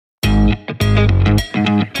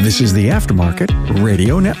This is the Aftermarket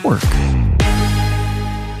Radio Network.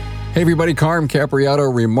 Hey everybody, Carm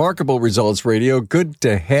Capriato, Remarkable Results Radio. Good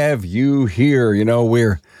to have you here. You know,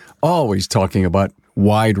 we're always talking about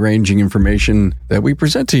wide-ranging information that we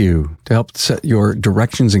present to you to help set your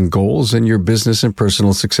directions and goals in your business and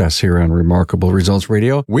personal success here on Remarkable Results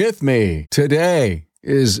Radio. With me today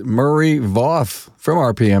is Murray Voth from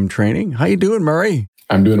RPM Training. How you doing, Murray?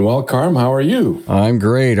 I'm doing well, Carm. How are you? I'm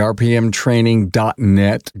great.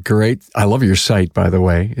 RPMtraining.net. Great. I love your site, by the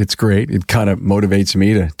way. It's great. It kind of motivates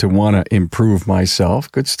me to want to improve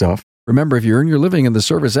myself. Good stuff. Remember, if you earn your living in the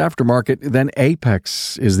service aftermarket, then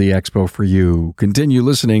Apex is the expo for you. Continue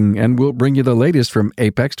listening, and we'll bring you the latest from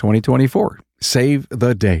Apex 2024. Save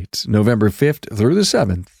the date, November 5th through the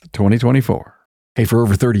 7th, 2024. Hey, for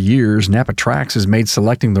over 30 years, Napa Trax has made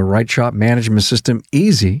selecting the right shop management system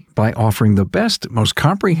easy by offering the best, most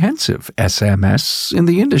comprehensive SMS in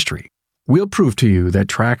the industry. We'll prove to you that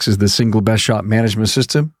Trax is the single best shop management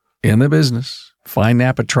system in the business. Find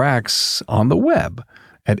Napa Trax on the web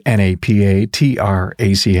at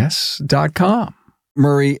napatracs.com.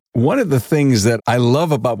 Murray, one of the things that I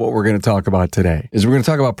love about what we're going to talk about today is we're going to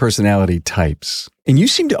talk about personality types. And you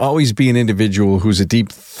seem to always be an individual who's a deep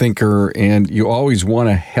thinker, and you always want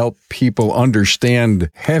to help people understand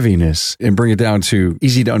heaviness and bring it down to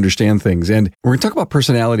easy to understand things. And we're going to talk about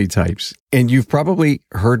personality types. And you've probably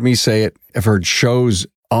heard me say it. I've heard shows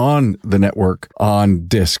on the network on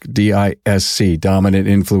DISC, D-I-S-C, dominant,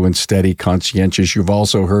 influence, steady, conscientious. You've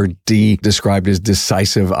also heard D described as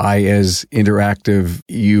decisive, I as interactive.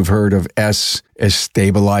 You've heard of S as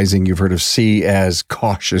stabilizing. You've heard of C as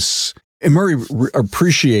cautious. And Murray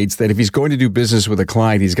appreciates that if he's going to do business with a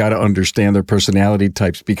client, he's got to understand their personality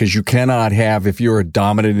types, because you cannot have, if you're a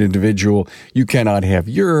dominant individual, you cannot have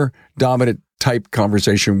your dominant type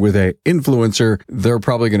conversation with a influencer. They're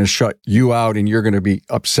probably going to shut you out, and you're going to be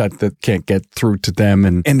upset that can't get through to them.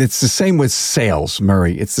 And it's the same with sales,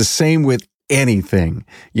 Murray. It's the same with anything.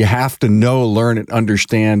 You have to know, learn, and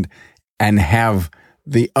understand and have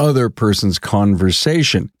the other person's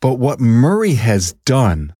conversation. But what Murray has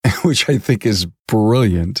done, which I think is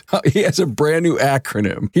brilliant, he has a brand new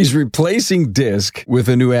acronym. He's replacing DISC with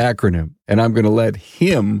a new acronym, and I'm going to let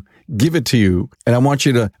him give it to you. And I want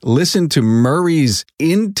you to listen to Murray's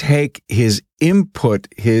intake, his input,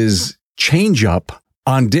 his change up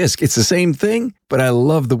on DISC. It's the same thing, but I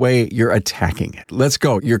love the way you're attacking it. Let's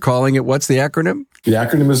go. You're calling it, what's the acronym? The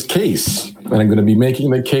acronym is CASE, and I'm going to be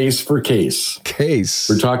making the case for CASE. CASE.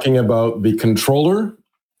 We're talking about the controller,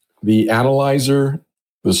 the analyzer,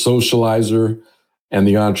 the socializer, and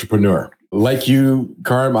the entrepreneur. Like you,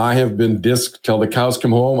 Carm, I have been DISC till the cows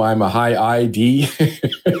come home. I'm a high ID.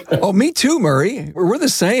 Oh, me too, Murray. We're the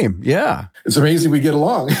same. Yeah. It's amazing we get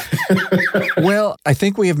along. Well, I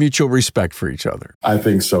think we have mutual respect for each other. I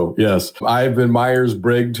think so, yes. I've been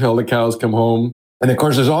Myers-Briggs till the cows come home. And of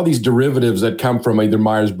course, there's all these derivatives that come from either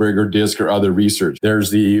Myers-Briggs or DISC or other research.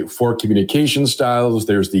 There's the 4 communication styles.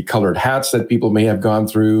 There's the colored hats that people may have gone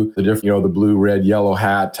through, the different, the blue, red, yellow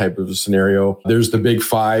hat type of a scenario. There's the big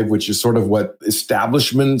 5, which is sort of what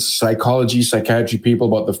establishment psychology, psychiatry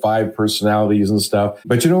people about the 5 personalities and stuff.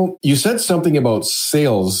 But you said something about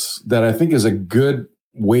sales that I think is a good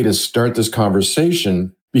way to start this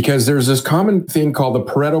conversation, because there's this common thing called the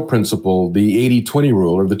Pareto principle, the 80-20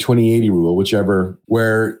 rule or the 20-80 rule, whichever,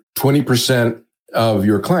 where 20% of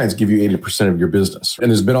your clients give you 80% of your business. And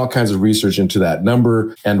there's been all kinds of research into that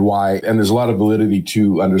number and why. And there's a lot of validity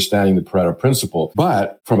to understanding the Pareto principle.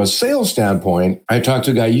 But from a sales standpoint, I talked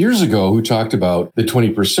to a guy years ago who talked about the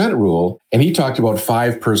 20% rule. And he talked about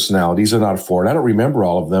 5 personalities and not 4. And I don't remember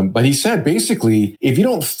all of them. But he said, basically, if you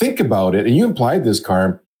don't think about it, and you implied this,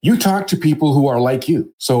 Carm, you talk to people who are like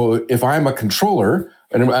you. So if I'm a controller,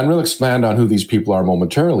 and we'll expand on who these people are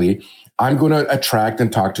momentarily, I'm going to attract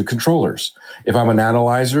and talk to controllers. If I'm an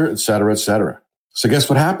analyzer, et cetera, et cetera. So guess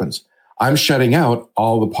what happens? I'm shutting out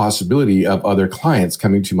all the possibility of other clients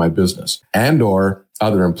coming to my business and or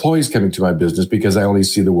other employees coming to my business because I only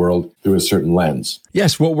see the world through a certain lens.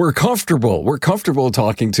 Yes, well, we're comfortable. We're comfortable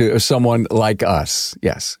talking to someone like us.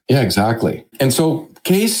 Yes. Yeah, exactly. And so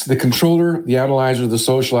CASE, the controller, the analyzer, the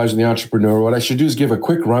socializer, and the entrepreneur, what I should do is give a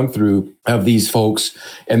quick run through of these folks,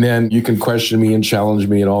 and then you can question me and challenge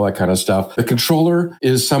me and all that kind of stuff. The controller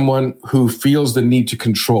is someone who feels the need to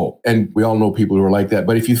control. And we all know people who are like that.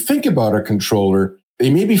 But if you think about a controller, they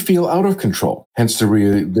maybe feel out of control, hence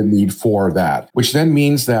the need for that, which then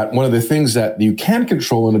means that one of the things that you can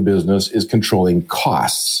control in a business is controlling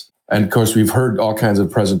costs. And of course, we've heard all kinds of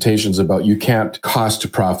presentations about you can't cost to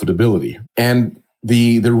profitability. And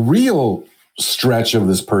the real stretch of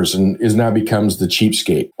this person is now becomes the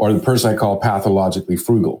cheapskate, or the person I call pathologically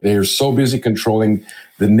frugal. They are so busy controlling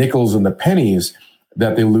the nickels and the pennies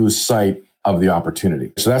that they lose sight of the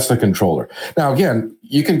opportunity. So that's the controller. Now, again,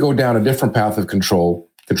 you can go down a different path of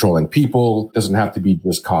controlling people. It doesn't have to be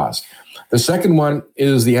just cost. The second one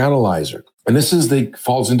is the analyzer. And this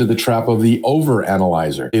falls into the trap of the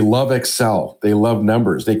over-analyzer. They love Excel. They love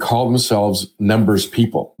numbers. They call themselves numbers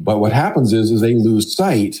people. But what happens is they lose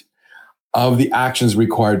sight of the actions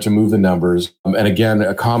required to move the numbers. And again,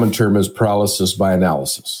 a common term is paralysis by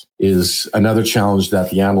analysis is another challenge that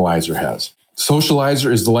the analyzer has.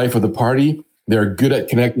 Socializer is the life of the party. They're good at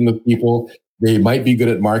connecting with people. They might be good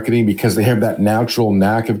at marketing because they have that natural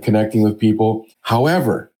knack of connecting with people.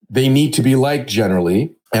 However, they need to be liked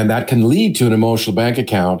generally. And that can lead to an emotional bank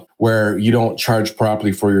account where you don't charge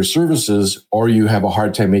properly for your services, or you have a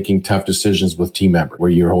hard time making tough decisions with team members, where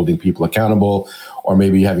you're holding people accountable, or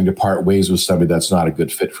maybe having to part ways with somebody that's not a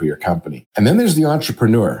good fit for your company. And then there's the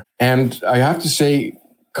entrepreneur. And I have to say,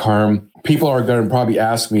 Carm, people are going to probably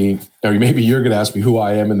ask me, or maybe you're going to ask me who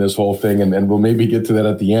I am in this whole thing, and we'll maybe get to that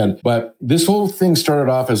at the end. But this whole thing started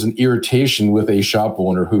off as an irritation with a shop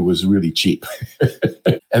owner who was really cheap.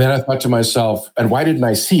 And then I thought to myself, and why didn't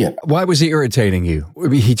I see it? Why was he irritating you?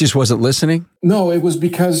 He just wasn't listening? No, it was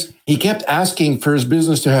because he kept asking for his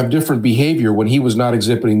business to have different behavior when he was not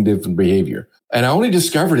exhibiting different behavior. And I only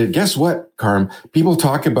discovered it. Guess what, Carm? People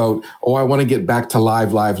talk about, I want to get back to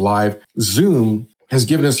live. Zoom has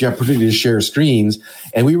given us the opportunity to share screens.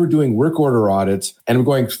 And we were doing work order audits, and we're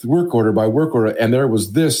going work order by work order. And there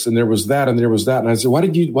was this, and there was that, and there was that. And I said, why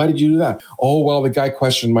did you do that? Oh, well, the guy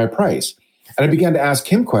questioned my price. And I began to ask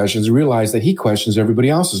him questions and realized that he questions everybody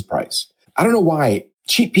else's price. I don't know why.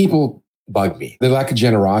 Cheap people bug me. They lack of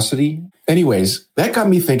generosity. Anyways, that got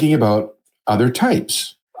me thinking about other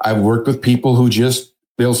types. I've worked with people who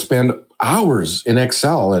they'll spend hours in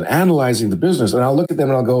Excel and analyzing the business. And I'll look at them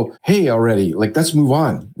and I'll go, hey, already, let's move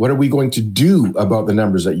on. What are we going to do about the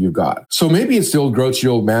numbers that you've got? So maybe it's the old grouchy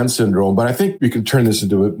old man syndrome, but I think we can turn this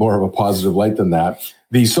into more of a positive light than that.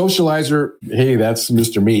 The socializer, hey, that's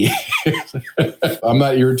Mr. Me. I'm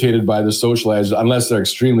not irritated by the socializer unless they're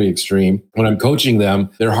extremely extreme. When I'm coaching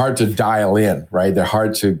them, they're hard to dial in, right? They're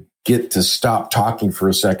hard to get to stop talking for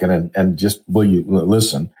a second and just, will you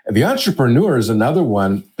listen? And the entrepreneur is another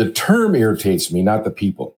one. The term irritates me, not the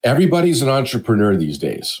people. Everybody's an entrepreneur these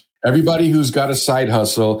days. Everybody who's got a side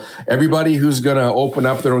hustle, everybody who's going to open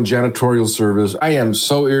up their own janitorial service. I am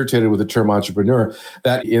so irritated with the term entrepreneur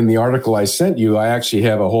that in the article I sent you, I actually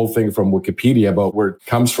have a whole thing from Wikipedia about where it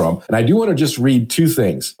comes from. And I do want to just read two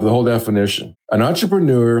things, the whole definition. An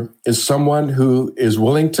entrepreneur is someone who is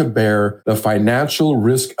willing to bear the financial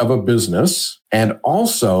risk of a business and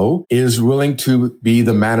also is willing to be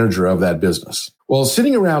the manager of that business. Well,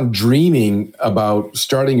 sitting around dreaming about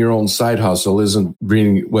starting your own side hustle isn't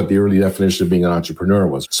really what the early definition of being an entrepreneur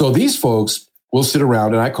was. So these folks will sit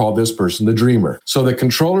around, and I call this person the dreamer. So the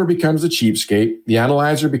controller becomes the cheapskate, the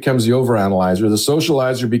analyzer becomes the overanalyzer, the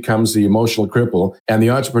socializer becomes the emotional cripple, and the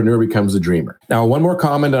entrepreneur becomes the dreamer. Now, one more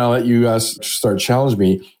comment, and I'll let you start challenge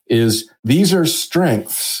me, is these are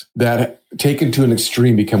strengths that taken to an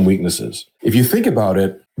extreme become weaknesses. If you think about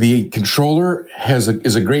it, the controller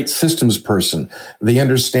is a great systems person. They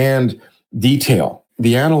understand detail.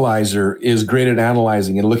 The analyzer is great at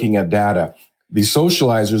analyzing and looking at data. The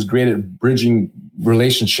socializer is great at bridging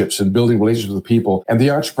relationships and building relationships with people. And the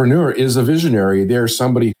entrepreneur is a visionary. They're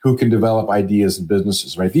somebody who can develop ideas and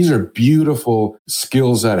businesses, right? These are beautiful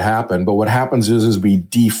skills that happen. But what happens is we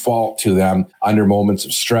default to them under moments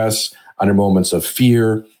of stress, under moments of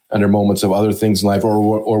fear, under moments of other things in life,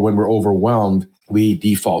 or when we're overwhelmed, we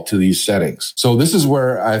default to these settings. So this is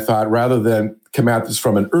where I thought, rather than come at this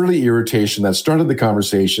from an early irritation that started the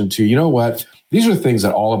conversation to, you know what? These are things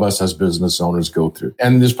that all of us as business owners go through.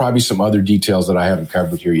 And there's probably some other details that I haven't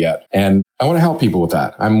covered here yet. And I want to help people with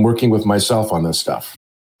that. I'm working with myself on this stuff.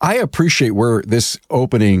 I appreciate where this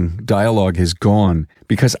opening dialogue has gone,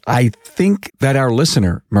 because I think that our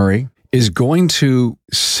listener, Murray, is going to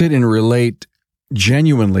sit and relate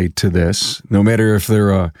genuinely to this, no matter if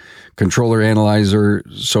they're a controller, analyzer,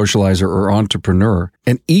 socializer, or entrepreneur.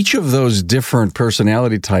 And each of those different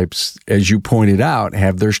personality types, as you pointed out,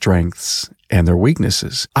 have their strengths and their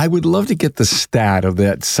weaknesses. I would love to get the stat of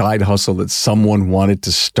that side hustle that someone wanted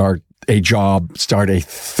to start a job, start a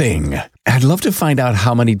thing. I'd love to find out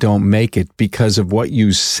how many don't make it because of what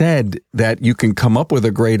you said, that you can come up with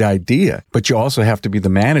a great idea, but you also have to be the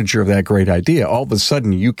manager of that great idea. All of a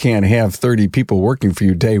sudden, you can't have 30 people working for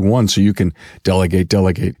you day one so you can delegate.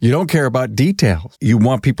 You don't care about details. You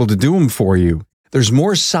want people to do them for you. There's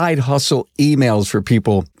more side hustle emails for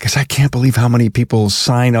people because I can't believe how many people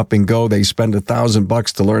sign up and go. They spend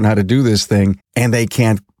 $1,000 to learn how to do this thing and they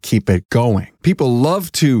can't keep it going. People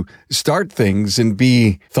love to start things and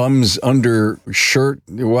be thumbs under shirt.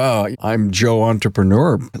 Wow, I'm Joe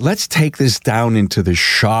Entrepreneur. Let's take this down into the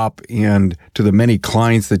shop and to the many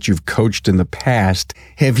clients that you've coached in the past.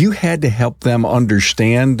 Have you had to help them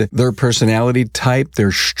understand their personality type,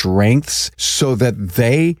 their strengths, so that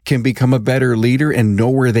they can become a better leader and know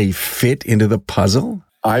where they fit into the puzzle?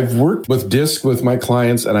 I've worked with DISC with my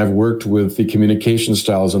clients, and I've worked with the communication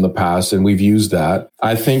styles in the past, and we've used that.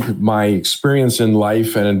 I think my experience in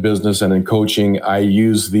life and in business and in coaching, I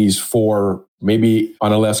use these four, maybe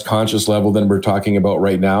on a less conscious level than we're talking about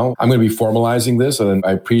right now. I'm going to be formalizing this, and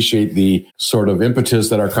I appreciate the sort of impetus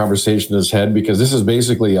that our conversation has had, because this is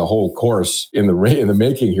basically a whole course in the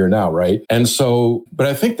making here now, right? And so, but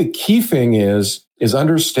I think the key thing is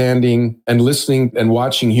understanding and listening and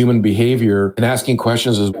watching human behavior and asking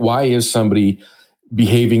questions is, why is somebody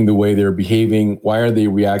behaving the way they're behaving? Why are they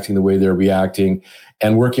reacting the way they're reacting?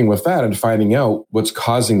 And working with that and finding out what's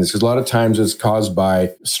causing this. Because a lot of times it's caused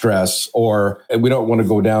by stress, or we don't want to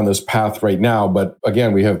go down this path right now. But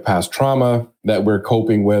again, we have past trauma that we're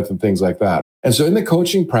coping with and things like that. And so in the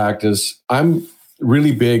coaching practice, I'm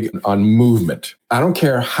really big on movement. I don't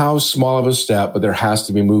care how small of a step, but there has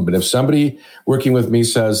to be movement. If somebody working with me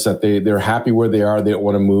says that they're happy where they are, they don't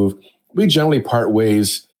want to move, we generally part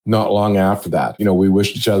ways not long after that. We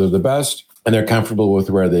wish each other the best, and they're comfortable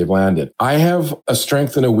with where they've landed. I have a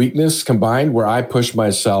strength and a weakness combined where I push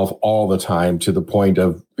myself all the time to the point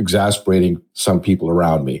of exasperating some people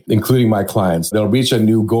around me, including my clients. They'll reach a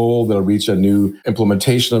new goal, they'll reach a new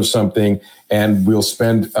implementation of something, and we'll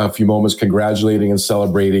spend a few moments congratulating and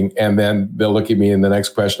celebrating. And then they'll look at me, and the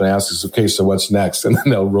next question I ask is, okay, so what's next? And then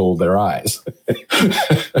they'll roll their eyes.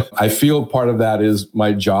 I feel part of that is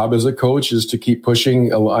my job as a coach is to keep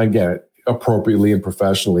pushing, again, appropriately and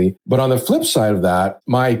professionally. But on the flip side of that,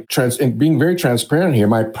 and being very transparent here,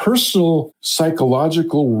 my personal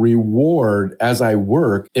psychological reward as I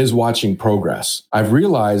work is watching progress. I've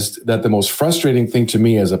realized that the most frustrating thing to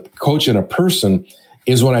me as a coach and a person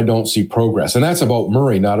is when I don't see progress. And that's about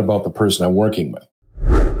Murray, not about the person I'm working with.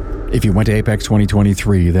 If you went to Apex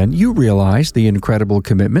 2023, then you realize the incredible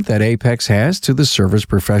commitment that Apex has to the service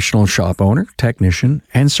professional shop owner, technician,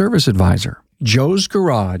 and service advisor. Joe's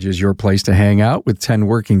Garage is your place to hang out with 10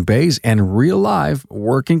 working bays and real live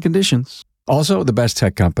working conditions. Also, the best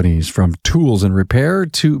tech companies from tools and repair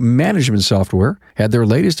to management software had their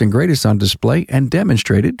latest and greatest on display and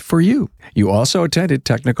demonstrated for you. You also attended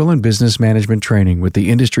technical and business management training with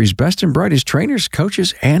the industry's best and brightest trainers,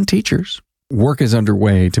 coaches, and teachers. Work is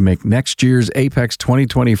underway to make next year's Apex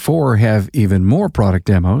 2024 have even more product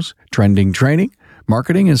demos, trending training,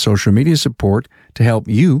 marketing, and social media support to help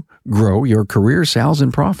you grow your career, sales,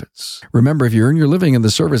 and profits. Remember, if you earn your living in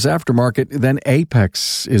the service aftermarket, then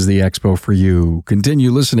Apex is the expo for you.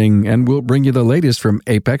 Continue listening, and we'll bring you the latest from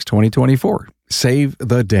Apex 2024. Save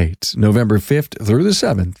the date, November 5th through the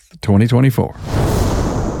 7th, 2024.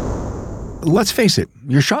 Let's face it,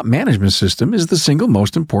 your shop management system is the single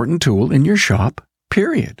most important tool in your shop,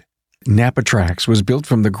 period. NapaTrax was built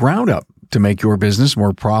from the ground up to make your business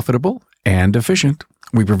more profitable and efficient.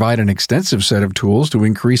 We provide an extensive set of tools to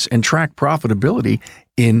increase and track profitability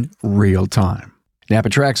in real time.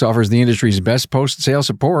 NapaTrax offers the industry's best post-sale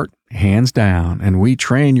support, hands down, and we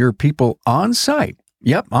train your people on site.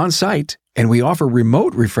 Yep, on site. And we offer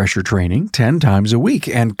remote refresher training 10 times a week,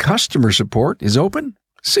 and customer support is open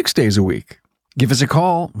 6 days a week. Give us a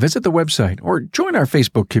call, visit the website, or join our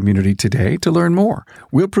Facebook community today to learn more.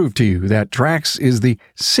 We'll prove to you that Trax is the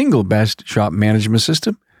single best shop management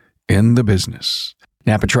system in the business.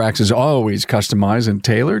 NapaTrax is always customized and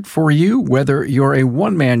tailored for you, whether you're a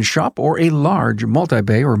one-man shop or a large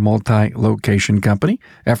multi-bay or multi-location company.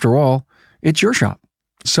 After all, it's your shop,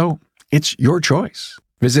 so it's your choice.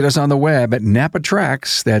 Visit us on the web at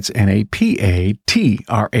NapaTrax, that's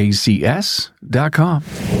NapaTracs.com.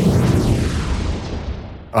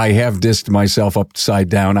 I have disked myself upside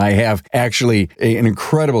down. I have actually an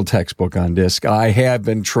incredible textbook on disc. I have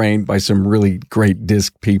been trained by some really great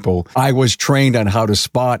disc people. I was trained on how to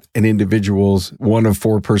spot an individual's one of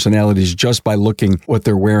four personalities just by looking what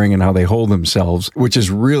they're wearing and how they hold themselves, which is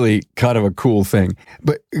really kind of a cool thing.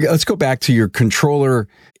 But let's go back to your controller.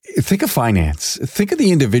 Think of finance. Think of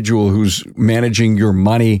the individual who's managing your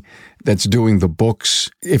money, that's doing the books.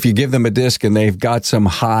 If you give them a disc and they've got some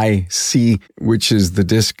high C, which is the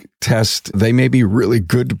disc test, they may be really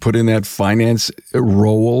good to put in that finance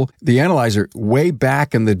role. The analyzer, way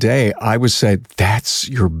back in the day, I was said, that's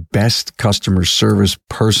your best customer service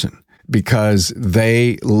person, because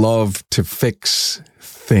they love to fix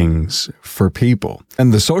things for people.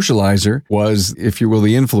 And the socializer was, if you will,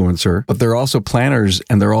 the influencer, but they're also planners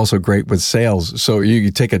and they're also great with sales. So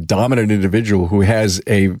you take a dominant individual who's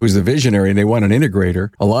the visionary and they want an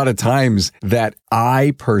integrator. A lot of times that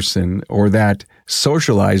I person or that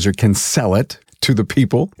socializer can sell it to the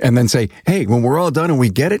people and then say, hey, when we're all done and we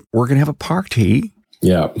get it, we're going to have a party.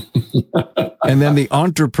 Yeah. And then the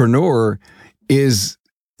entrepreneur is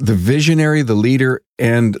the visionary, the leader,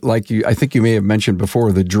 and I think you may have mentioned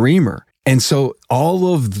before, the dreamer. And so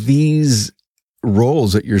all of these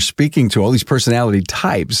roles that you're speaking to, all these personality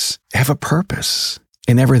types, have a purpose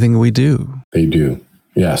in everything we do. They do.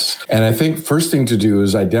 Yes. And I think first thing to do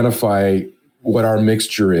is identify what our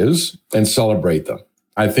mixture is and celebrate them.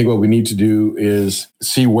 I think what we need to do is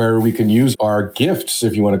see where we can use our gifts,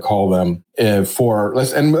 if you want to call them,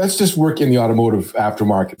 let's just work in the automotive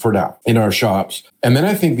aftermarket for now in our shops. And then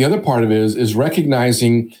I think the other part of it is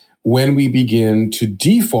recognizing when we begin to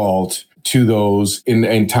default to those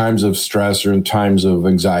in times of stress or in times of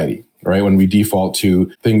anxiety, right? When we default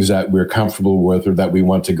to things that we're comfortable with or that we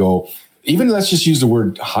want to go, even let's just use the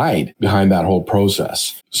word hide behind that whole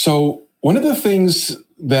process. So one of the things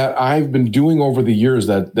that I've been doing over the years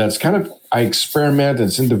that's kind of, I experiment,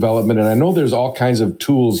 it's in development. And I know there's all kinds of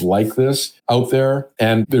tools like this out there.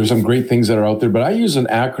 And there's some great things that are out there, but I use an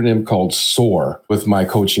acronym called SOAR with my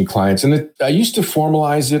coaching clients. And I used to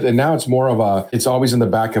formalize it. And now it's more of it's always in the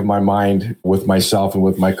back of my mind with myself and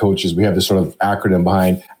with my coaches. We have this sort of acronym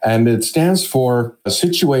behind, and it stands for a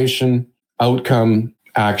situation, outcome,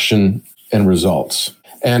 action, and results.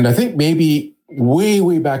 And I think maybe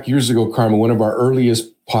way back years ago, Carmen, one of our earliest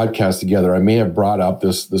podcasts together, I may have brought up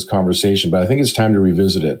this conversation, but I think it's time to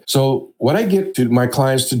revisit it. So what I get to my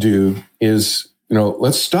clients to do is,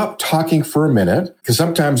 let's stop talking for a minute, because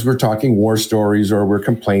sometimes we're talking war stories or we're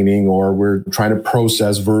complaining or we're trying to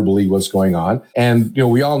process verbally what's going on. And,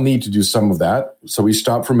 we all need to do some of that. So we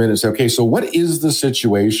stop for a minute and say, okay, so what is the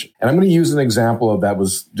situation? And I'm going to use an example of that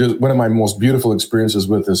was just one of my most beautiful experiences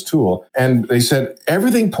with this tool. And they said,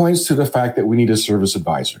 everything points to the fact that we need a service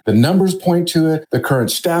advisor. The numbers point to it. The current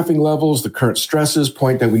staffing levels, the current stresses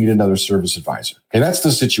point that we need another service advisor. Okay, that's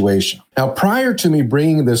the situation. Now, prior to me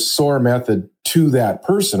bringing this SOAR method to that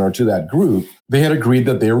person or to that group, they had agreed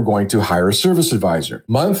that they were going to hire a service advisor.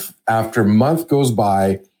 Month after month goes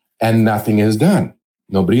by and nothing is done.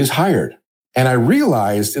 Nobody is hired. And I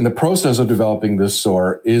realized in the process of developing this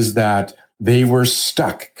SOAR is that they were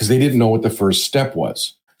stuck because they didn't know what the first step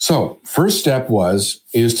was. So first step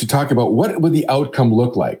is to talk about what would the outcome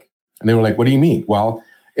look like. And they were like, what do you mean? Well,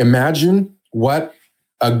 imagine what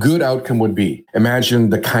a good outcome would be. Imagine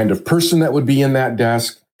the kind of person that would be in that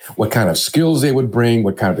desk, what kind of skills they would bring,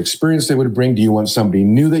 what kind of experience they would bring. Do you want somebody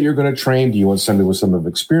new that you're going to train? Do you want somebody with some of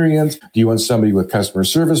experience? Do you want somebody with customer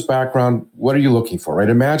service background? What are you looking for, right?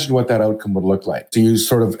 Imagine what that outcome would look like. So you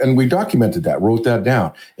and we documented that, wrote that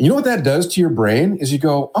down. And you know what that does to your brain is you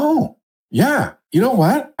go, oh, yeah, you know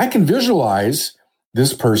what? I can visualize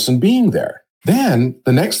this person being there. Then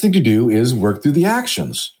the next thing to do is work through the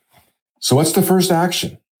actions. So what's the first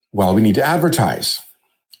action? Well, we need to advertise.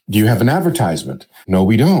 Do you have an advertisement? No,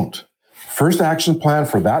 we don't. First action plan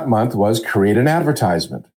for that month was create an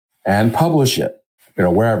advertisement and publish it,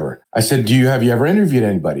 wherever. I said, have you ever interviewed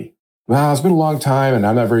anybody? Well, it's been a long time and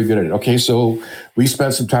I'm not very good at it. Okay, so we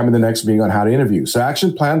spent some time in the next meeting on how to interview. So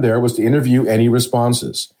action plan there was to interview any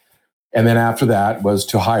responses. And then after that was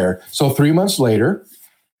to hire. So 3 months later,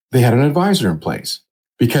 they had an advisor in place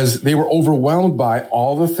because they were overwhelmed by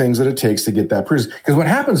all the things that it takes to get that person. Because what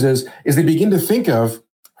happens is they begin to think of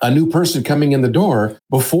a new person coming in the door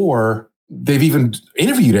before they've even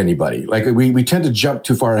interviewed anybody. Like we tend to jump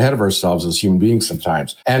too far ahead of ourselves as human beings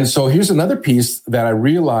sometimes. And so here's another piece that I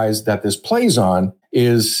realized that this plays on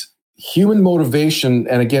is human motivation.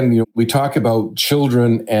 And again, we talk about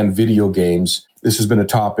children and video games. This has been a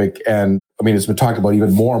topic, and it's been talked about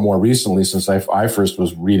even more and more recently since I first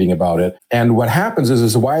was reading about it. And what happens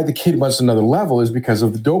is why the kid wants another level is because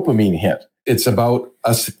of the dopamine hit. It's about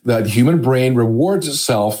us, the human brain rewards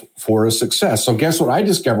itself for a success. So guess what I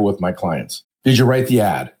discover with my clients? Did you write the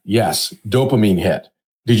ad? Yes. Dopamine hit.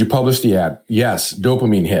 Did you publish the ad? Yes.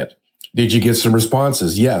 Dopamine hit. Did you get some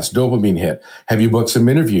responses? Yes. Dopamine hit. Have you booked some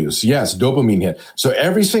interviews? Yes. Dopamine hit. So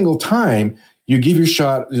every single time you give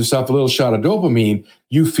yourself a little shot of dopamine,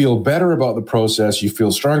 you feel better about the process, you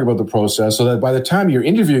feel stronger about the process, so that by the time you're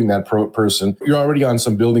interviewing that person, you're already on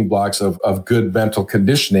some building blocks of good mental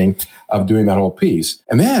conditioning of doing that whole piece.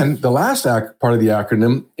 And then the last part of the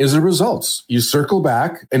acronym is the results. You circle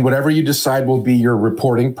back and whatever you decide will be your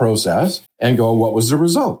reporting process and go, what was the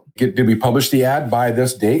result? Did we publish the ad by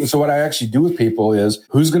this date? And so what I actually do with people is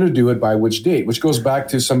who's going to do it by which date, which goes back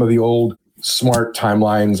to some of the old SMART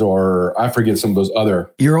timelines, or I forget some of those other.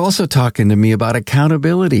 You're also talking to me about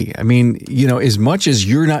accountability. I mean, as much as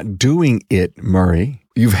you're not doing it, Murray,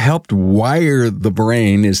 you've helped wire the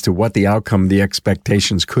brain as to what the outcome, the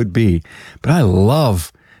expectations could be. But I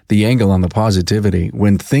love the angle on the positivity.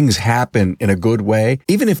 When things happen in a good way,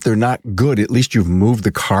 even if they're not good, at least you've moved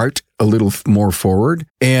the cart a little more forward.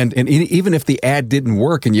 And even if the ad didn't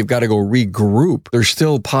work and you've got to go regroup, there's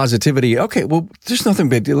still positivity. Okay, well, there's nothing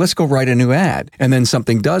big. Let's go write a new ad. And then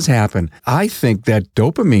something does happen. I think that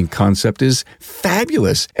dopamine concept is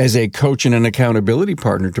fabulous as a coach and an accountability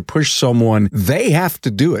partner to push someone. They have to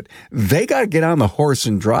do it. They got to get on the horse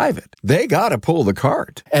and drive it. They got to pull the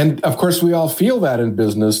cart. And of course, we all feel that in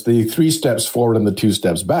business, the 3 steps forward and the 2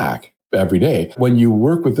 steps back every day. When you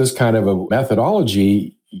work with this kind of a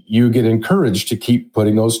methodology, you get encouraged to keep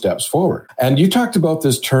putting those steps forward. And you talked about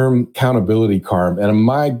this term accountability, Carm, and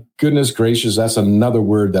my goodness gracious, that's another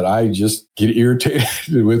word that I just get irritated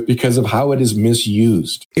with because of how it is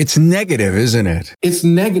misused. It's negative, isn't it? It's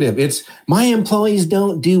negative. It's my employees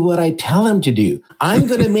don't do what I tell them to do. I'm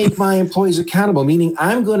going to make my employees accountable, meaning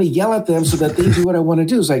I'm going to yell at them so that they do what I want to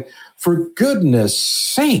do. It's like, for goodness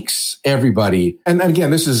sakes, everybody. And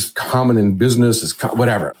again, this is common in business,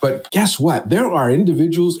 whatever. But guess what? There are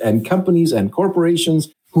individuals and companies and corporations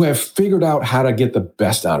who have figured out how to get the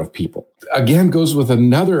best out of people. Again, goes with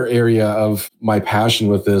another area of my passion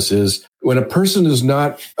with this is when a person is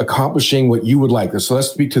not accomplishing what you would like. So let's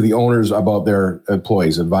speak to the owners about their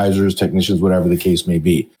employees, advisors, technicians, whatever the case may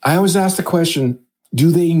be. I always ask the question,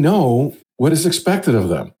 do they know what is expected of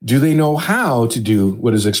them? Do they know how to do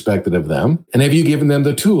what is expected of them? And have you given them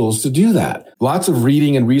the tools to do that? Lots of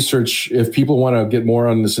reading and research, if people want to get more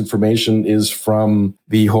on this information, is from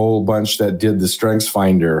the whole bunch that did the Strengths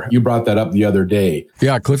Finder. You brought that up the other day.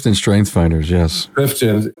 Yeah, Clifton Strengths Finders, yes.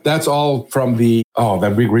 Clifton, that's all from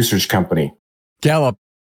that big research company. Gallup.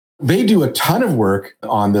 They do a ton of work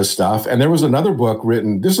on this stuff. And there was another book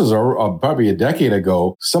written, this is probably a decade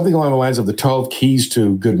ago, something along the lines of the 12 keys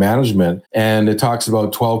to good management. And it talks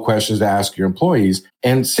about 12 questions to ask your employees.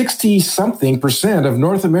 And 60-something% of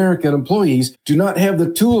North American employees do not have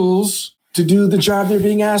the tools to do the job they're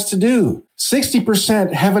being asked to do.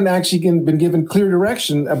 60% haven't actually been given clear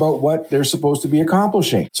direction about what they're supposed to be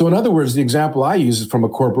accomplishing. So in other words, the example I use from a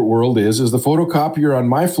corporate world is the photocopier on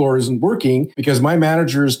my floor isn't working because my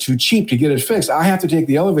manager is too cheap to get it fixed. I have to take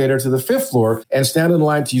the elevator to the 5th floor and stand in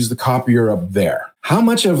line to use the copier up there. How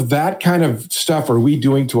much of that kind of stuff are we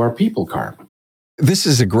doing to our people, Carm? This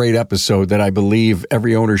is a great episode that I believe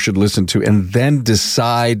every owner should listen to and then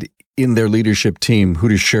decide in their leadership team who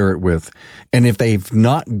to share it with. And if they've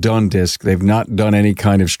not done DISC, they've not done any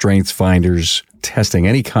kind of Strengths Finders testing,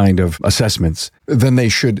 any kind of assessments, then they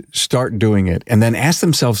should start doing it and then ask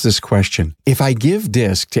themselves this question. If I give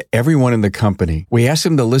DISC to everyone in the company, we ask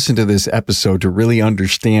them to listen to this episode to really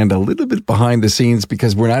understand a little bit behind the scenes,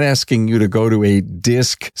 because we're not asking you to go to a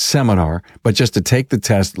DISC seminar, but just to take the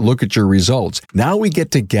test, look at your results. Now we get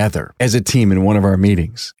together as a team in one of our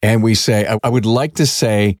meetings and we say, I would like to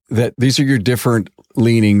say that these are your different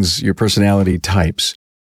leanings, your personality types.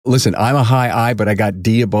 Listen, I'm a high I, but I got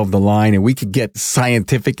D above the line, and we could get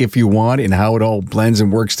scientific if you want in how it all blends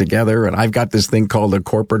and works together. And I've got this thing called a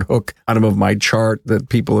corporate hook out of my chart that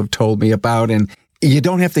people have told me about. And you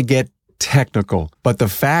don't have to get technical. But the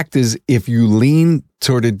fact is, if you lean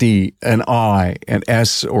toward a D, an I, an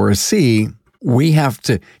S, or a C, we have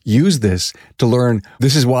to use this to learn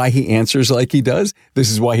this is why he answers like he does.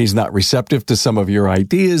 This is why he's not receptive to some of your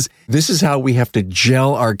ideas. This is how we have to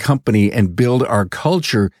gel our company and build our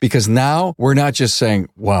culture, because now we're not just saying,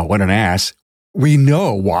 wow, what an ass. We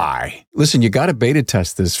know why. Listen, you got to beta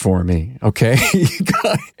test this for me, okay?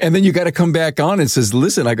 And then you got to come back on and says,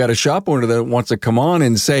 listen, I got a shop owner that wants to come on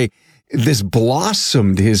and say, this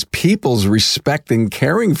blossomed his people's respect and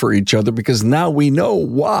caring for each other because now we know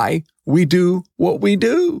why we do what we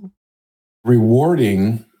do.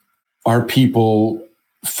 Rewarding our people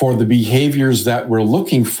for the behaviors that we're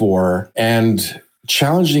looking for and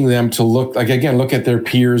challenging them to look at their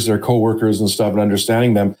peers, their coworkers and stuff and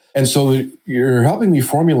understanding them. And so you're helping me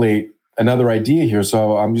formulate another idea here.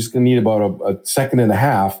 So I'm just going to need about a second and a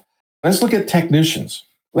half. Let's look at technicians.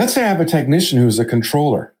 Let's say I have a technician who's a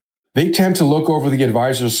controller. they tend to look over the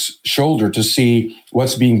advisor's shoulder to see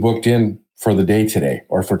what's being booked in for the day today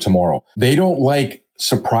or for tomorrow. They don't like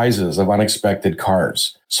surprises of unexpected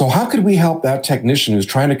cars. So how could we help that technician who's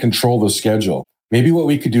trying to control the schedule? Maybe what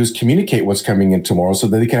we could do is communicate what's coming in tomorrow so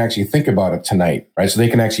that they can actually think about it tonight, right? So they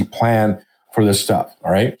can actually plan for this stuff,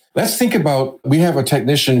 all right? Let's think about, we have a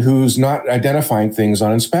technician who's not identifying things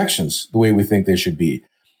on inspections the way we think they should be.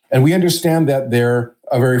 And we understand that they're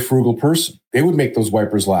a very frugal person. They would make those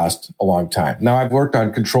wipers last a long time. Now, I've worked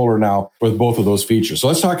on controller now with both of those features. So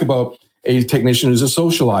let's talk about a technician who's a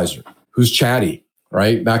socializer, who's chatty,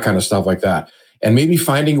 right? That kind of stuff like that. And maybe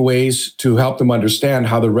finding ways to help them understand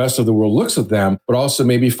how the rest of the world looks at them, but also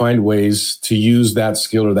maybe find ways to use that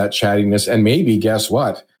skill or that chattiness. And maybe, guess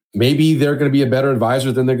what? Maybe they're going to be a better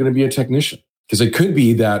advisor than they're going to be a technician. Because it could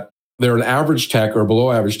be that they're an average tech or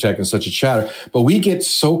below average tech and such a chatter. But we get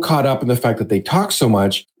so caught up in the fact that they talk so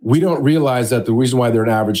much, we don't realize that the reason why they're an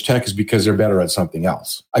average tech is because they're better at something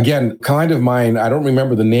else. Again, a client of mine, I don't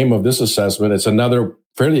remember the name of this assessment. It's another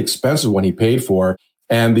fairly expensive one he paid for.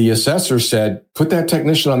 And the assessor said, put that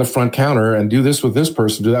technician on the front counter and do this with this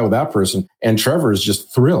person, do that with that person. And Trevor is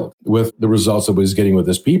just thrilled with the results that he's getting with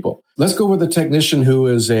his people. Let's go with the technician who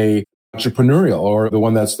is a entrepreneurial or the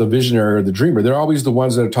one that's the visionary or the dreamer. They're always the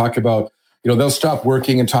ones that talk about, they'll stop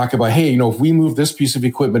working and talk about, hey, if we move this piece of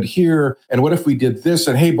equipment here, and what if we did this?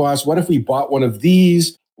 And hey, boss, what if we bought one of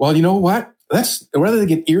these? Well, you know what? Rather than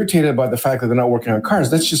get irritated about the fact that they're not working on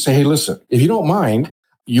cars, let's just say, hey, listen, if you don't mind,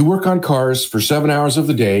 you work on cars for 7 hours of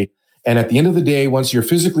the day. And at the end of the day, once you're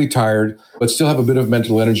physically tired, but still have a bit of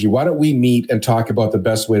mental energy, why don't we meet and talk about the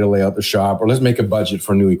best way to lay out the shop, or let's make a budget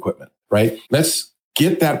for new equipment, right? Let's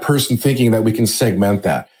get that person thinking that we can segment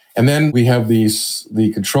that. And then we have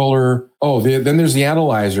the controller. Then there's the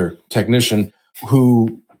analyzer technician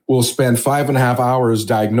who will spend 5.5 hours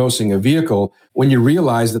diagnosing a vehicle. When you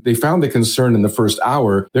realize that they found the concern in the first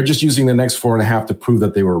hour, they're just using the next 4.5 to prove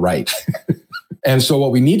that they were right. And so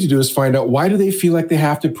what we need to do is find out, why do they feel like they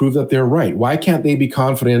have to prove that they're right? Why can't they be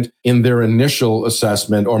confident in their initial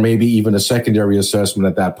assessment, or maybe even a secondary assessment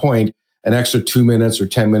at that point, an extra 2 minutes or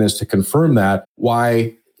 10 minutes to confirm that?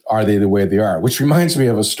 Why are they the way they are? Which reminds me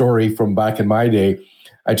of a story from back in my day.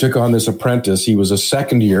 I took on this apprentice. He was a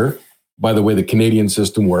second year. By the way, the Canadian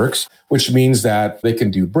system works, which means that they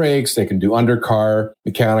can do brakes, they can do undercar,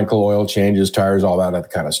 mechanical oil changes, tires, all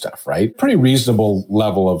that kind of stuff, right? Pretty reasonable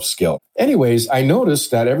level of skill. Anyways, I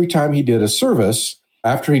noticed that every time he did a service,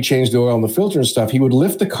 after he changed the oil and the filter and stuff, he would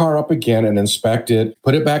lift the car up again and inspect it,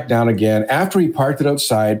 put it back down again. After he parked it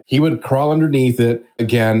outside, he would crawl underneath it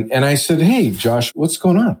again. And I said, hey, Josh, what's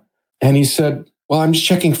going on? And he said, well, I'm just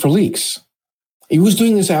checking for leaks. He was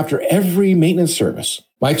doing this after every maintenance service.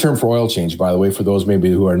 My term for oil change, by the way, for those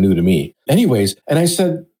maybe who are new to me. Anyways, and I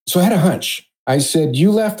said, so I had a hunch. I said,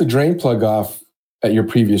 you left the drain plug off at your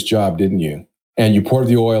previous job, didn't you? And you poured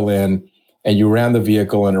the oil in and you ran the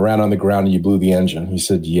vehicle and it ran on the ground and you blew the engine. He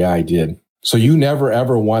said, yeah, I did. So you never,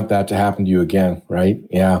 ever want that to happen to you again, right?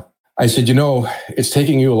 Yeah. I said, it's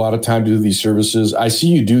taking you a lot of time to do these services. I see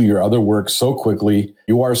you do your other work so quickly.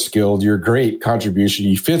 You are skilled. You're a great contribution.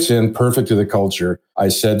 He fits in perfect to the culture. I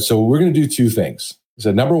said, so we're going to do two things. I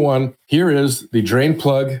said, number one, here is the drain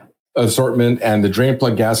plug assortment and the drain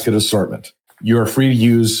plug gasket assortment. You are free to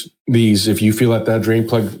use these if you feel that drain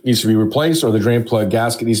plug needs to be replaced or the drain plug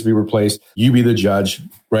gasket needs to be replaced. You be the judge,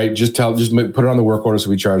 right? Just put it on the work order so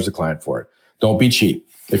we charge the client for it. Don't be cheap.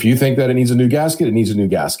 If you think that it needs a new gasket, it needs a new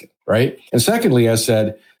gasket, right? And secondly, I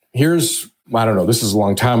said, this is a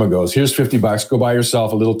long time ago. Here's $50. Go buy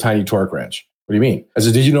yourself a little tiny torque wrench. What do you mean? I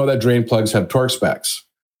said, did you know that drain plugs have torque specs?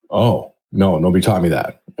 Oh, no, nobody taught me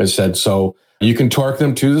that. I said, so you can torque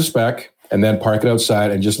them to the spec and then park it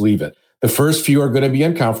outside and just leave it. The first few are going to be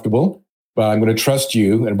uncomfortable, but I'm going to trust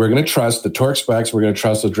you and we're going to trust the torque specs. We're going to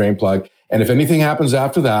trust the drain plug. And if anything happens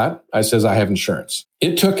after that, I says, I have insurance.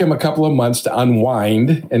 It took him a couple of months to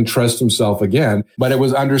unwind and trust himself again, but it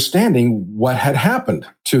was understanding what had happened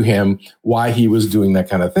to him, why he was doing that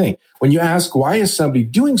kind of thing. When you ask, why is somebody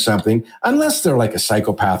doing something, unless they're like a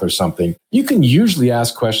psychopath or something, you can usually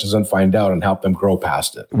ask questions and find out and help them grow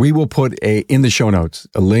past it. We will put in the show notes,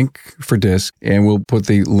 a link for DISC, and we'll put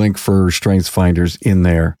the link for Strengths Finders in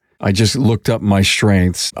there. I just looked up my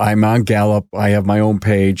strengths. I'm on Gallup. I have my own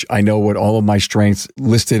page. I know what all of my strengths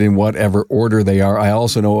listed in whatever order they are. I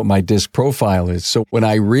also know what my DISC profile is. So when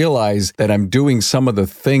I realize that I'm doing some of the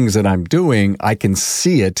things that I'm doing, I can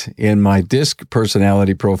see it in my DISC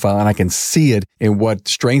personality profile, and I can see it in what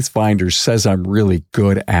StrengthsFinder says I'm really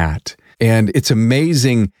good at. And it's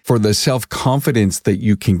amazing for the self-confidence that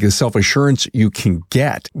you can, the self-assurance you can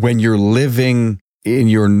get when you're living in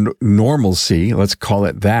your normalcy, let's call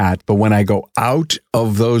it that. But when I go out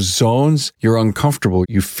of those zones, you're uncomfortable.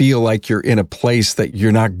 You feel like you're in a place that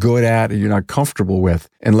you're not good at and you're not comfortable with.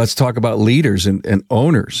 And let's talk about leaders and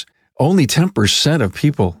owners. Only 10% of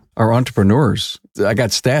people are entrepreneurs. I got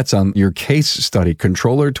stats on your case study.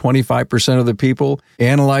 Controller, 25% of the people.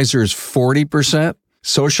 Analyzers, 40%.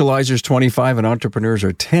 Socializers, 25%, and entrepreneurs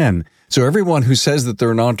are 10%. So everyone who says that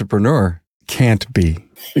they're an entrepreneur can't be.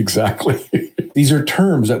 Exactly. These are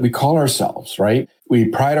terms that we call ourselves, right? We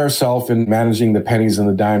pride ourselves in managing the pennies and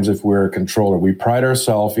the dimes if we're a controller. We pride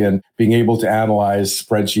ourselves in being able to analyze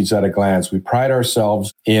spreadsheets at a glance. We pride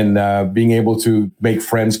ourselves in being able to make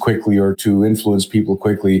friends quickly or to influence people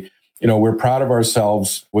quickly. We're proud of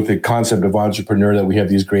ourselves with the concept of entrepreneur that we have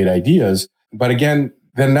these great ideas. But again,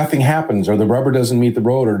 then nothing happens, or the rubber doesn't meet the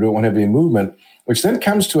road, or don't have any movement, which then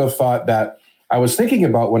comes to a thought that I was thinking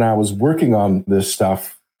about when I was working on this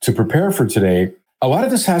stuff to prepare for today. A lot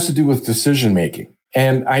of this has to do with decision making.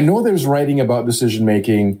 And I know there's writing about decision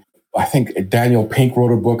making. I think Daniel Pink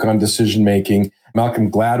wrote a book on decision making.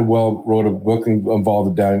 Malcolm Gladwell wrote a book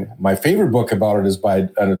involved with my favorite book about it is by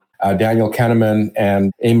Daniel Kahneman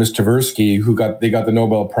and Amos Tversky, they got the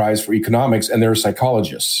Nobel Prize for economics, and they're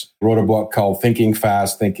psychologists. Wrote a book called Thinking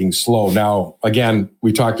Fast, Thinking Slow. Now, again,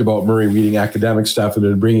 we talked about Murray reading academic stuff and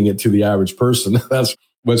then bringing it to the average person. That's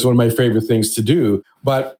one of my favorite things to do.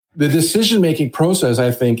 But the decision-making process,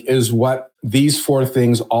 I think, is what these four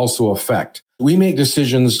things also affect. We make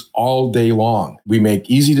decisions all day long. We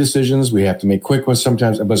make easy decisions. We have to make quick ones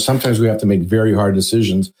sometimes, but sometimes we have to make very hard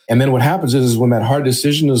decisions. And then what happens is when that hard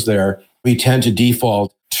decision is there, we tend to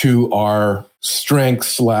default to our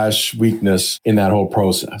strength/weakness in that whole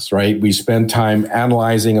process, right? We spend time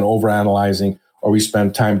analyzing and overanalyzing, or we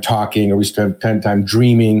spend time talking, or we spend time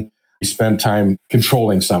dreaming. We spend time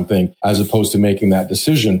controlling something as opposed to making that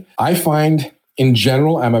decision. I find in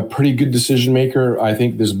general, I'm a pretty good decision maker. I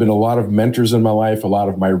think there's been a lot of mentors in my life, a lot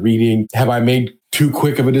of my reading. Have I made too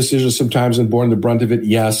quick of a decision sometimes and borne the brunt of it?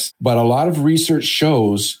 Yes. But a lot of research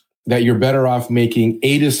shows that you're better off making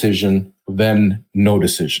a decision than no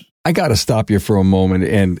decision. I got to stop you for a moment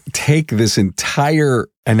and take this entire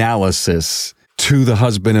analysis to the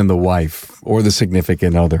husband and the wife or the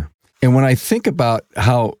significant other. And when I think about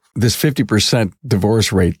how this 50%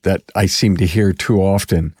 divorce rate that I seem to hear too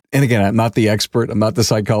often, and again, I'm not the expert, I'm not the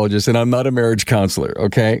psychologist, and I'm not a marriage counselor,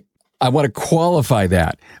 okay? I want to qualify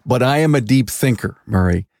that, but I am a deep thinker,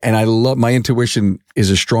 Murray, and I love, my intuition is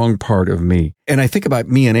a strong part of me. And I think about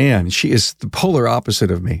me and Ann, she is the polar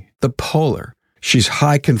opposite of me, the polar. She's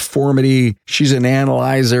high conformity, she's an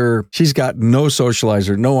analyzer, she's got no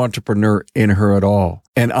socializer, no entrepreneur in her at all.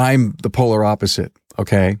 And I'm the polar opposite,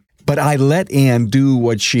 okay? But I let Ann do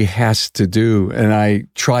what she has to do, and I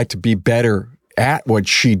try to be better at what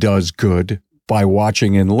she does good by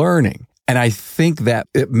watching and learning. And I think that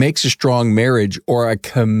it makes a strong marriage or a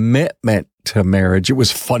commitment to marriage. It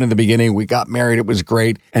was fun in the beginning. We got married. It was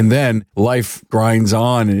great. And then life grinds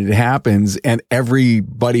on and it happens and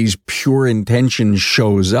everybody's pure intention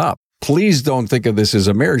shows up. Please don't think of this as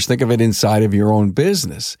a marriage. Think of it inside of your own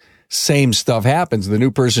business. Same stuff happens. The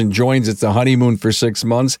new person joins. It's a honeymoon for 6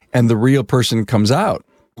 months and the real person comes out.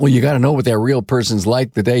 Well, you got to know what that real person's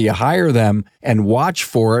like the day you hire them and watch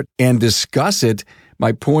for it and discuss it.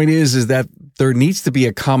 My point is that there needs to be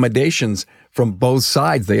accommodations from both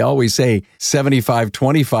sides. They always say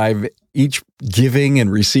 75-25, each giving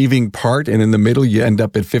and receiving part, and in the middle you end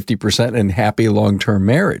up at 50% in happy long-term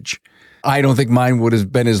marriage. I don't think mine would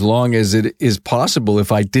have been as long as it is possible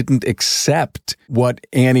if I didn't accept what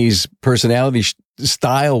Annie's personality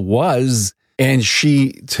style was and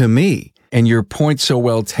she to me. And your point's so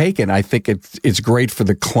well taken. I think it's great for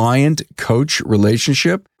the client-coach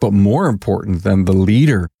relationship, but more important than the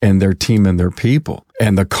leader and their team and their people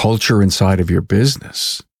and the culture inside of your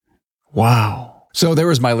business. Wow. So there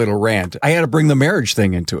was my little rant. I had to bring the marriage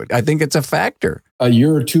thing into it. I think it's a factor. A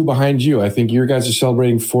year or two behind you. I think your guys are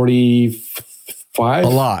celebrating 45. A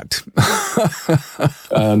lot.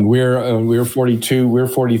 And we're 42. We're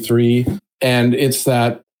 43. And it's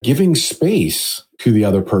that giving space to the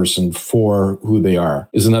other person for who they are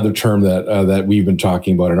is another term that we've been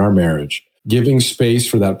talking about in our marriage. Giving space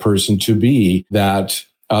for that person to be that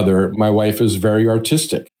other. My wife is very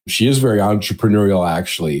artistic. She is very entrepreneurial,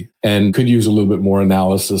 actually, and could use a little bit more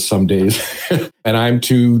analysis some days. And I'm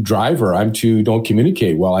too driver. I'm too don't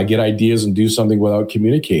communicate well. I get ideas and do something without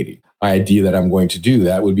communicating. My idea that I'm going to do,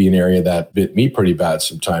 that would be an area that bit me pretty bad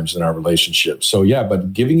sometimes in our relationship. So yeah,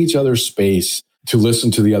 but giving each other space to listen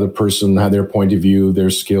to the other person, have their point of view, their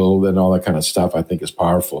skill, and all that kind of stuff, I think is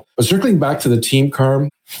powerful. But circling back to the team car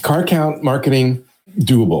count marketing,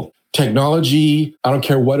 doable. Technology, I don't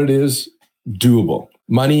care what it is, doable.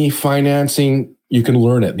 Money, financing, you can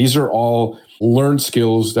learn it. These are all learned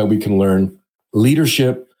skills that we can learn.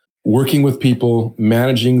 Leadership, working with people,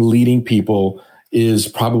 managing, leading people is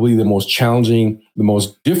probably the most challenging, the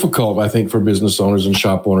most difficult, I think, for business owners and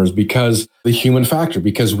shop owners because the human factor,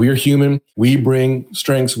 because we're human, we bring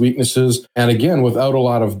strengths, weaknesses. And again, without a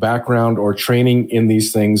lot of background or training in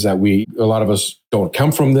these things that a lot of us don't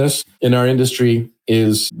come from this in our industry,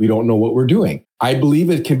 is we don't know what we're doing. I believe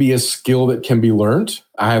it can be a skill that can be learned.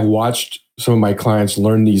 I have watched some of my clients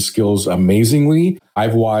learn these skills amazingly.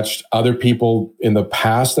 I've watched other people in the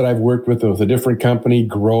past that I've worked with a different company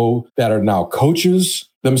grow that are now coaches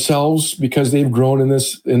themselves because they've grown in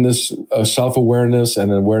this self-awareness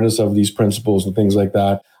and awareness of these principles and things like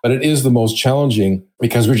that. But it is the most challenging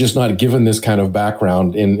because we're just not given this kind of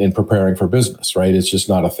background in preparing for business, right? It's just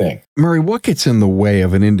not a thing. Murray, what gets in the way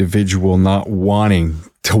of an individual not wanting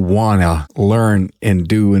to learn and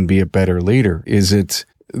do and be a better leader? Is it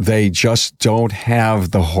they just don't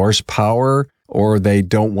have the horsepower or they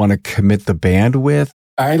don't want to commit the bandwidth?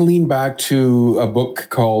 I lean back to a book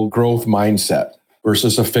called Growth Mindset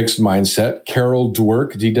versus a Fixed Mindset. Carol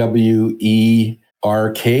Dweck,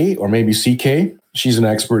 Dwerk, or maybe CK. She's an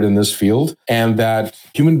expert in this field. And that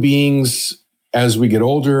human beings, as we get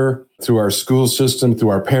older, through our school system, through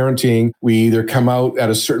our parenting, we either come out at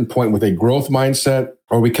a certain point with a growth mindset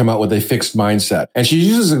or we come out with a fixed mindset. And she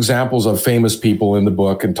uses examples of famous people in the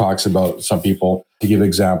book and talks about some people to give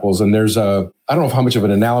examples. And there's I don't know how much of an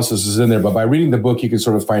analysis is in there, but by reading the book, you can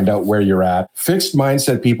sort of find out where you're at. Fixed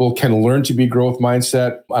mindset people can learn to be growth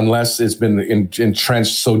mindset unless it's been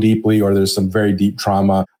entrenched so deeply or there's some very deep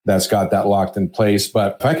trauma that's got that locked in place.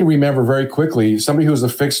 But if I can remember very quickly, somebody who has a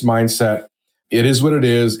fixed mindset, it is what it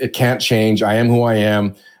is. It can't change. I am who I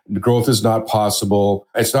am. Growth is not possible.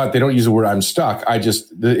 It's not, they don't use the word I'm stuck. it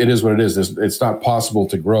is what it is. It's not possible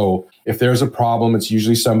to grow. If there's a problem, it's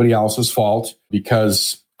usually somebody else's fault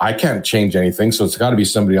because I can't change anything. So it's got to be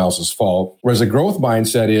somebody else's fault. Whereas a growth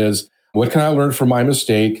mindset is, what can I learn from my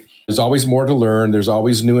mistake? There's always more to learn. There's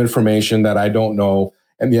always new information that I don't know.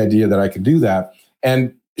 And the idea that I can do that.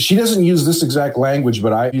 And she doesn't use this exact language,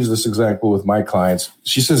 but I use this example with my clients.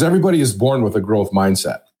 She says, everybody is born with a growth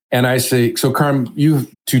mindset. And I say, so Carm, you have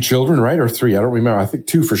 2 children, right? Or 3? I don't remember. I think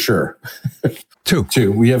 2 for sure.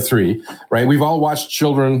 2. We have 3, right? We've all watched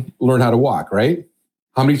children learn how to walk, right?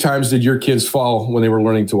 How many times did your kids fall when they were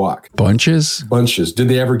learning to walk? Bunches. Did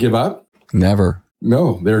they ever give up? Never.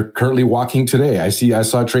 No, they're currently walking today. I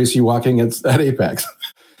saw Tracy walking at Apex.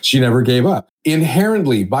 She never gave up.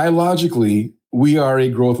 Inherently, biologically, we are a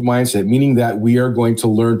growth mindset, meaning that we are going to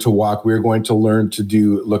learn to walk. We are going to learn to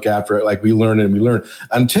look after it. Like we learn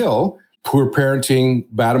until poor parenting,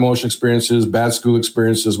 bad emotional experiences, bad school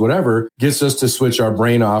experiences, whatever gets us to switch our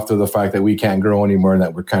brain off to the fact that we can't grow anymore and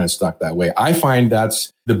that we're kind of stuck that way. I find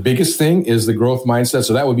that's the biggest thing is the growth mindset.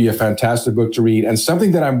 So that would be a fantastic book to read. And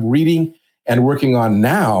something that I'm reading and working on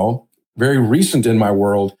now, very recent in my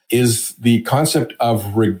world, is the concept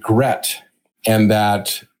of regret, and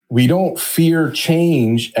that we don't fear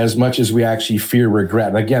change as much as we actually fear regret.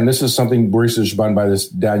 And again, this is something research done by this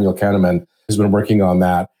Daniel Kahneman has been working on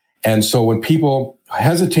that. And so when people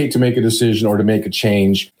hesitate to make a decision or to make a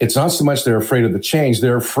change, it's not so much they're afraid of the change.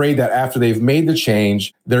 They're afraid that after they've made the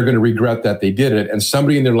change, they're going to regret that they did it. And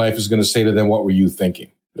somebody in their life is going to say to them, what were you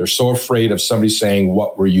thinking? They're so afraid of somebody saying,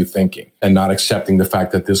 what were you thinking? And not accepting the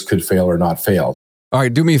fact that this could fail or not fail. All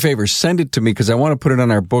right, do me a favor, send it to me because I want to put it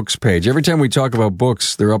on our books page. Every time we talk about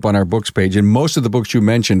books, they're up on our books page. And most of the books you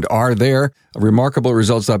mentioned are there,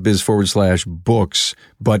 remarkableresults.biz/books.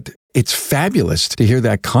 But it's fabulous to hear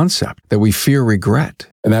that concept that we fear regret.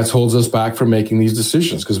 And that holds us back from making these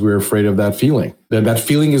decisions because we're afraid of that feeling. That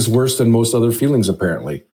feeling is worse than most other feelings,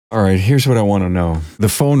 apparently. All right, here's what I want to know. The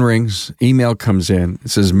phone rings, email comes in.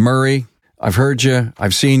 It says, Murray, I've heard you,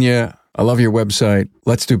 I've seen you. I love your website.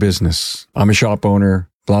 Let's do business. I'm a shop owner,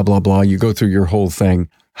 blah, blah, blah. You go through your whole thing.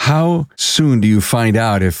 How soon do you find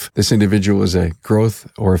out if this individual is a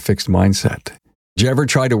growth or a fixed mindset? Did you ever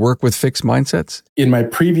try to work with fixed mindsets? In my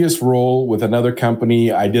previous role with another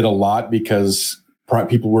company, I did a lot because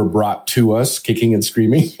people were brought to us kicking and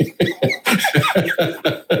screaming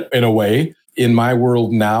in a way. In my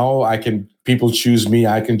world now, people choose me,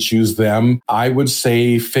 I can choose them. I would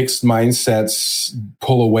say fixed mindsets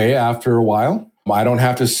pull away after a while. I don't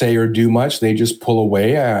have to say or do much. They just pull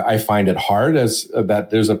away. I find it hard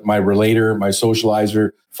my relator, my socializer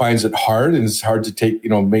finds it hard, and it's hard to take,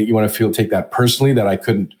 you want to take that personally that I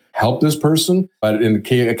couldn't help this person. But in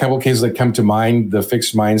a couple of cases that come to mind, the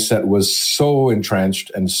fixed mindset was so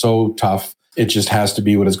entrenched and so tough It just has to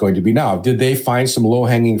be what it's going to be now. Did they find some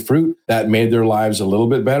low-hanging fruit that made their lives a little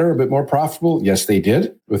bit better, a bit more profitable? Yes, they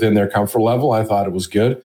did. Within their comfort level, I thought it was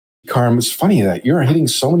good. Carm, it's funny that you're hitting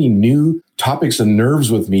so many new topics and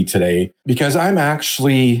nerves with me today, because I'm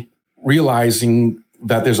actually realizing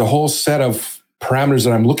that there's a whole set of parameters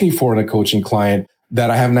that I'm looking for in a coaching client that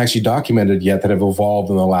I haven't actually documented yet that have evolved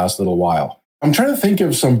in the last little while. I'm trying to think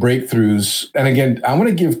of some breakthroughs. And again, I want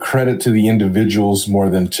to give credit to the individuals more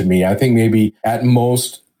than to me. I think maybe at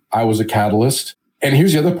most I was a catalyst. And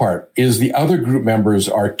here's the other part, is the other group members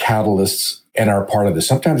are catalysts and are part of this.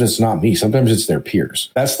 Sometimes it's not me. Sometimes it's their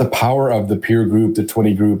peers. That's the power of the peer group, the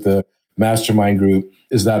 20 group, the mastermind group,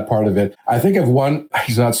 is that part of it. I think of one,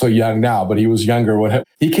 he's not so young now, but he was younger.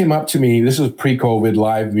 He came up to me, this was pre-COVID,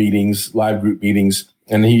 live group meetings.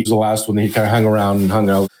 And he was the last one. He kind of hung around and hung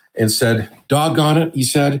out and said, doggone it, he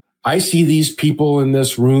said, I see these people in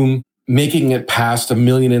this room making it past $1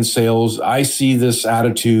 million in sales. I see this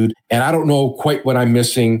attitude and I don't know quite what I'm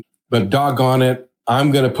missing, but doggone it,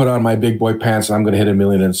 I'm going to put on my big boy pants and I'm going to hit $1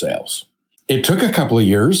 million in sales. It took a couple of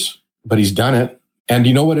years, but he's done it. And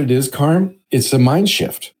you know what it is, Carm? It's a mind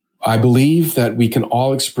shift. I believe that we can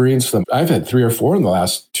all experience them. I've had 3 or 4 in the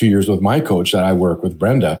last 2 years with my coach that I work with,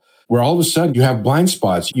 Brenda, where all of a sudden you have blind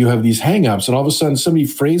spots, you have these hangups, and all of a sudden somebody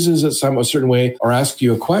phrases it a certain way or asks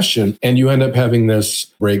you a question, and you end up having this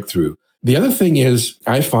breakthrough. The other thing is,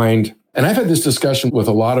 I find, and I've had this discussion with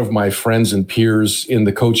a lot of my friends and peers in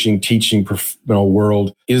the coaching, teaching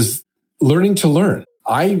world, is learning to learn.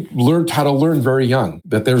 I learned how to learn very young,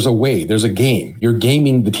 that there's a way, there's a game. You're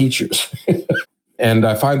gaming the teachers. And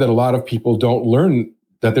I find that a lot of people don't learn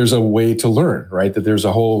that there's a way to learn, right? That there's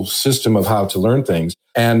a whole system of how to learn things.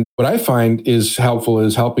 And what I find is helpful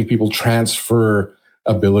is helping people transfer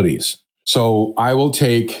abilities. So I will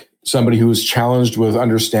take somebody who is challenged with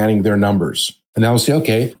understanding their numbers. And I will say,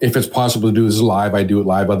 okay, if it's possible to do this live, I do it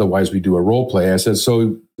live. Otherwise, we do a role play. I said,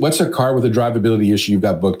 so what's a car with a drivability issue you've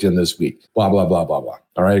got booked in this week? Blah, blah, blah, blah, blah.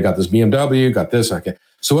 All right, I got this BMW, got this. Okay.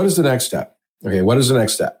 So what is the next step? Okay, what is the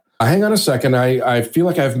next step? Hang on a second. I feel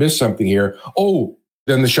like I've missed something here. Oh,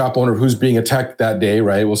 then the shop owner who's being attacked that day,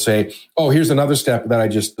 right, will say, oh, here's another step that I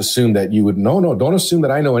just assumed that you would know. No, don't assume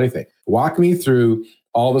that I know anything. Walk me through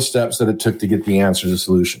all the steps that it took to get the answer to the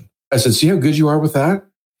solution. I said, see how good you are with that?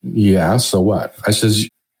 Yeah, so what? I says,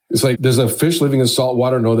 it's like, does a fish living in salt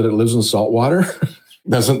water know that it lives in salt water?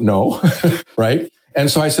 Doesn't know, right? And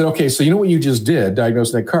so I said, okay, so you know what you just did,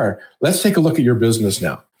 diagnosing that car? Let's take a look at your business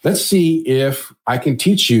now. Let's see if I can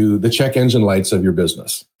teach you the check engine lights of your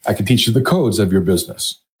business. I can teach you the codes of your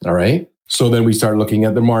business. All right. So then we start looking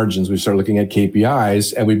at the margins. We start looking at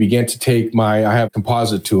KPIs, and we began to take I have a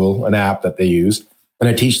composite tool, an app that they use, and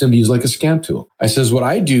I teach them to use like a scan tool. I says, what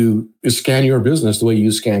I do is scan your business the way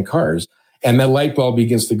you scan cars. And that light bulb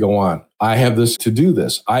begins to go on. I have this to do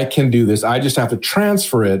this. I can do this. I just have to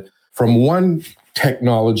transfer it from one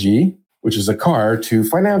technology, which is a car, to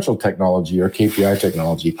financial technology or KPI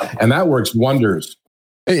technology. And that works wonders.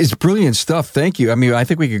 It's brilliant stuff. Thank you. I mean, I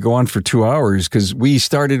think we could go on for 2 hours because we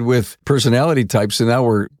started with personality types and now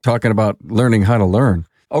we're talking about learning how to learn.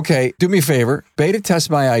 Okay, do me a favor. Beta test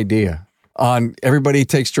my idea on everybody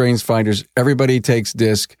takes strengths finders, everybody takes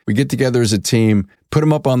DISC. We get together as a team, put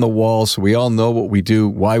them up on the wall so we all know what we do,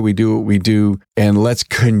 why we do what we do, and let's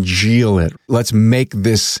congeal it. Let's make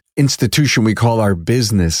this institution we call our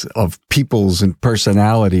business of peoples and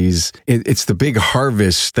personalities. It's the big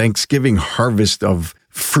harvest, Thanksgiving harvest of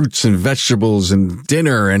fruits and vegetables and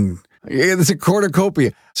dinner, and it's a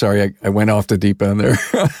cornucopia. Sorry, I went off the deep end there.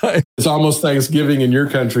 It's almost Thanksgiving in your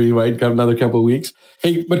country, right? Got another couple of weeks.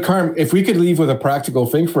 Hey, but Carm, if we could leave with a practical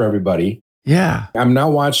thing for everybody. Yeah. I'm now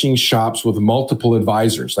watching shops with multiple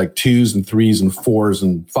advisors, like 2s and 3s and 4s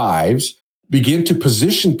and 5s, begin to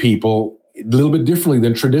position people a little bit differently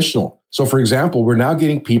than traditional. So for example, we're now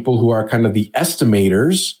getting people who are kind of the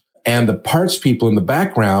estimators and the parts people in the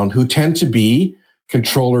background who tend to be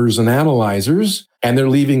controllers and analyzers, and they're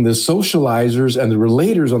leaving the socializers and the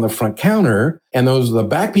relators on the front counter. And the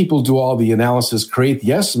back people do all the analysis, create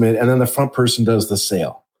the estimate, and then the front person does the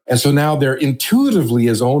sale. And so now they're intuitively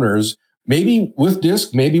as owners, maybe with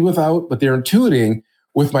DISC, maybe without, but they're intuiting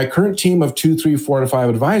with my current team of 2, 3, 4, and 5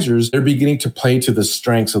 advisors. They're beginning to play to the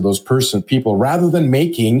strengths of those people rather than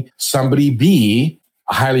making somebody be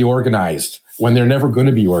highly organized when they're never going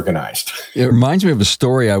to be organized. It reminds me of a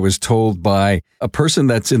story I was told by a person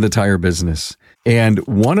that's in the tire business. And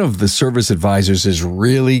one of the service advisors is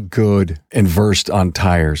really good and versed on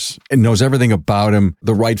tires and knows everything about them,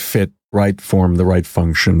 the right fit, right form, the right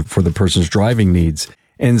function for the person's driving needs.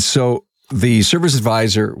 And so the service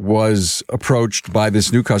advisor was approached by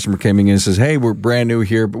this new customer coming in and says, hey, we're brand new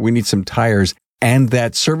here, but we need some tires. And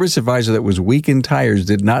that service advisor that was weak in tires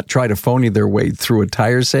did not try to phony their way through a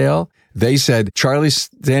tire sale. They said, Charlie's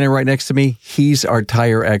standing right next to me. He's our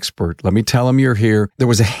tire expert. Let me tell him you're here. There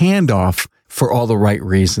was a handoff for all the right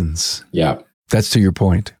reasons. Yeah. That's to your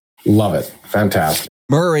point. Love it. Fantastic.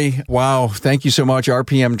 Murray, wow. Thank you so much.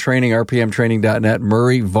 RPM Training, rpmtraining.net.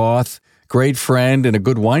 Murray Voth, great friend and a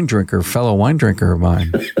good wine drinker, fellow wine drinker of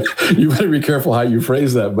mine. You better be careful how you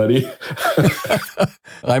phrase that, buddy.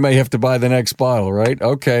 I may have to buy the next bottle, right?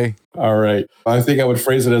 Okay. All right. I think I would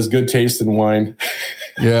phrase it as good taste in wine.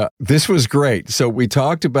 Yeah, this was great. So we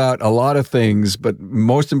talked about a lot of things, but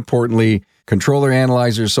most importantly, controller,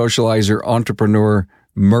 analyzer, socializer, entrepreneur,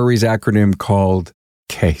 Murray's acronym called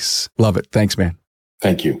CASE. Love it. Thanks, man.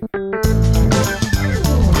 Thank you.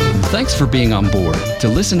 Thanks for being on board to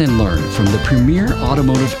listen and learn from the premier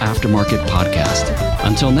automotive aftermarket podcast.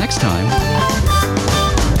 Until next time,